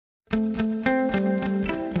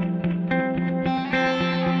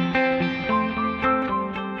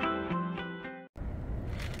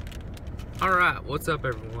What's up,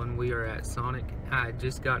 everyone? We are at Sonic. I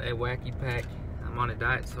just got a Wacky pack. I'm on a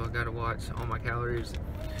diet, so I gotta watch all my calories.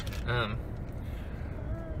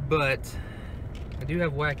 But I do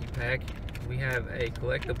have Wacky pack. We have a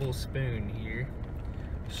collectible spoon here,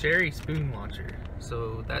 Sherry spoon launcher.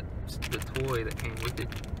 So that's the toy that came with it.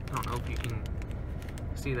 I don't know if you can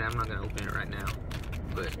see that. I'm not gonna open it right now,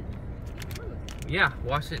 but yeah,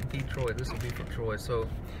 wash it and feed Troy. This will be for Troy. So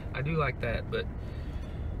I do like that, but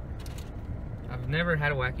I've never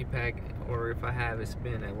had a Wacky pack, or if I have, it's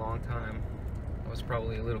been a long time. I was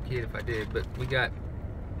probably a little kid if I did, but we got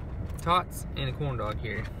Tots and a corn dog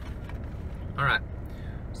here. Alright,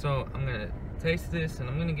 so I'm gonna taste this and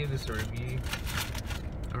I'm gonna give this a review.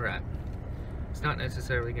 Alright, it's not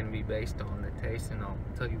necessarily gonna be based on the taste, and I'll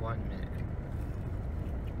tell you why in a minute.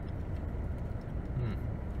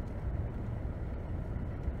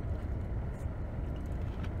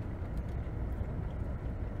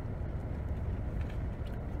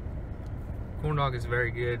 Corn dog is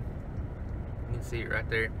very good. You can see it right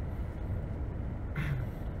there.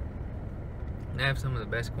 They have some of the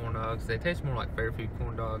best corn dogs. They taste more like fair food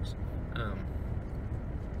corn dogs.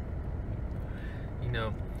 You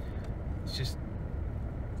know, it's just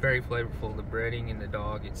very flavorful. The breading and the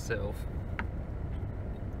dog itself,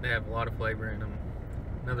 they have a lot of flavor in them.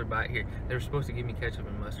 Another bite here. They were supposed to give me ketchup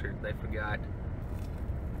and mustard. They forgot.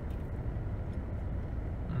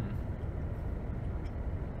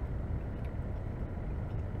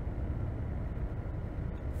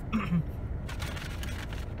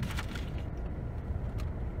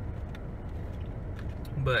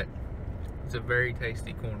 But it's a very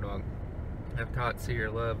tasty corn dog. I have Tots here.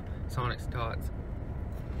 Love Sonic's Tots.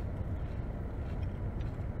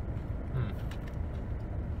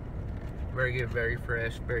 Very good, very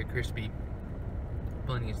fresh, very crispy.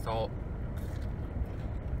 Plenty of salt.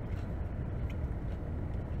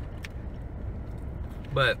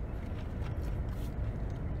 But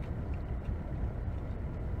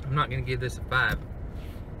I'm not gonna give this a 5.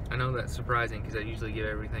 I know that's surprising because I usually give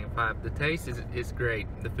everything a 5. The taste is great.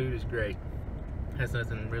 The food is great. It has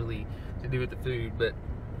nothing really to do with the food, but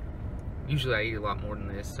usually I eat a lot more than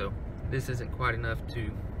this, so this isn't quite enough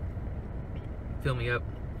to fill me up.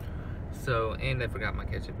 So, and I forgot my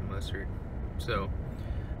ketchup and mustard. So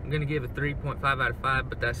I'm gonna give a 3.5 out of 5,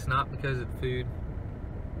 but that's not because of the food.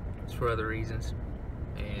 It's for other reasons.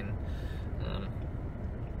 And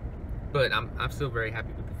but I'm still very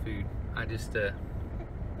happy with the food. I just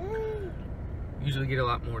usually get a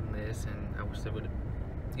lot more than this, and I wish they would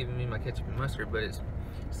have given me my ketchup and mustard, but it's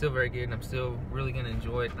still very good, and I'm still really gonna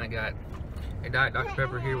enjoy it. And I got a Diet Dr.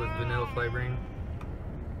 Pepper here with vanilla flavoring.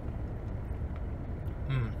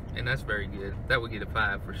 And that's very good. That would get a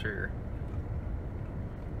 5 for sure.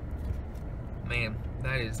 Man,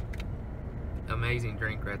 that is amazing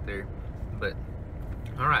drink right there. But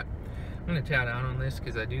alright, I'm gonna chow down on this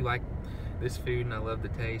because I do like this food and I love the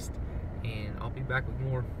taste, and I'll be back with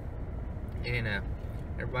more. And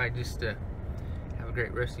everybody just have a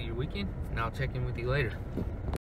great rest of your weekend, and I'll check in with you later.